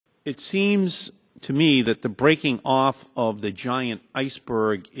It seems to me that the breaking off of the giant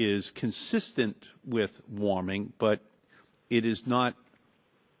iceberg is consistent with warming, but it is not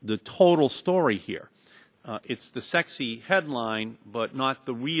the total story here. It's the sexy headline, but not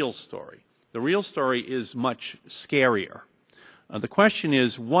the real story. The real story is much scarier. The question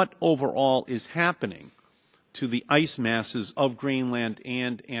is, what overall is happening to the ice masses of Greenland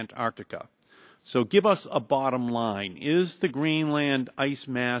and Antarctica? So give us a bottom line. Is the Greenland ice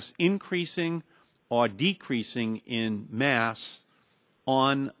mass increasing or decreasing in mass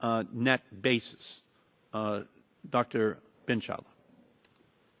on a net basis? Dr. Bindschadler.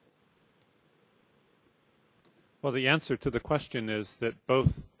 Well, the answer to the question is that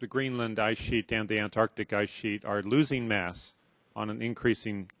both the Greenland ice sheet and the Antarctic ice sheet are losing mass on an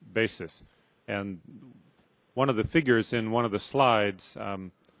increasing basis. And one of the figures in one of the slides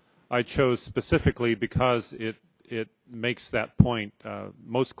I chose specifically because it makes that point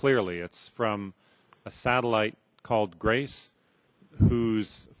most clearly. It's from a satellite called GRACE,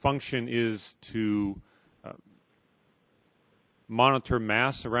 whose function is to monitor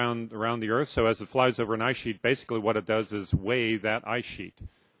mass around the Earth. So as it flies over an ice sheet, basically what it does is weigh that ice sheet.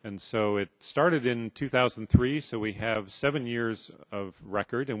 And so it started in 2003, so we have 7 years of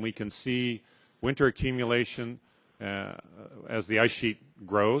record, and we can see winter accumulation as the ice sheet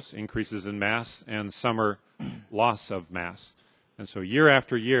grows, increases in mass, and summer loss of mass. And so year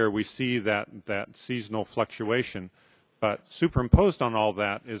after year, we see that seasonal fluctuation. But superimposed on all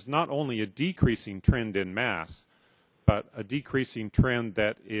that is not only a decreasing trend in mass, but a decreasing trend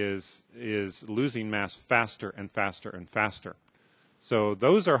that is losing mass faster and faster and faster. So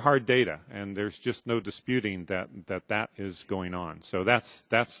those are hard data, and there's just no disputing that is going on. So that's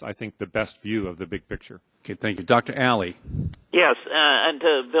I think, the best view of the big picture. Okay, thank you. Dr. Alley. Yes, and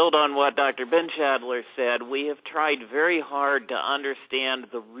to build on what Dr. Bindschadler said, we have tried very hard to understand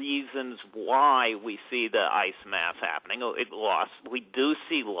the reasons why we see the ice mass happening. We do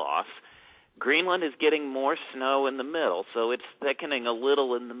see loss. Greenland is getting more snow in the middle, so it's thickening a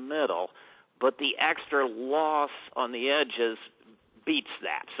little in the middle, but the extra loss on the edges beats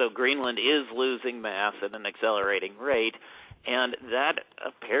that. So Greenland is losing mass at an accelerating rate, and that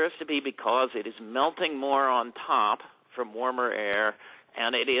appears to be because it is melting more on top from warmer air,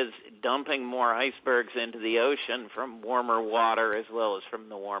 and it is dumping more icebergs into the ocean from warmer water as well as from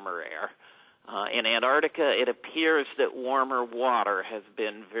the warmer air. In Antarctica, it appears that warmer water has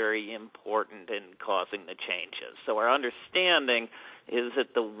been very important in causing the changes. So our understanding is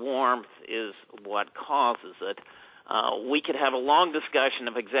that the warmth is what causes it. We could have a long discussion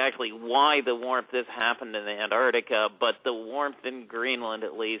of exactly why the warmth has happened in Antarctica, but the warmth in Greenland,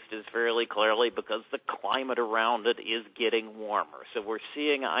 at least, is fairly clearly because the climate around it is getting warmer. So we're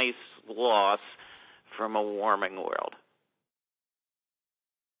seeing ice loss from a warming world.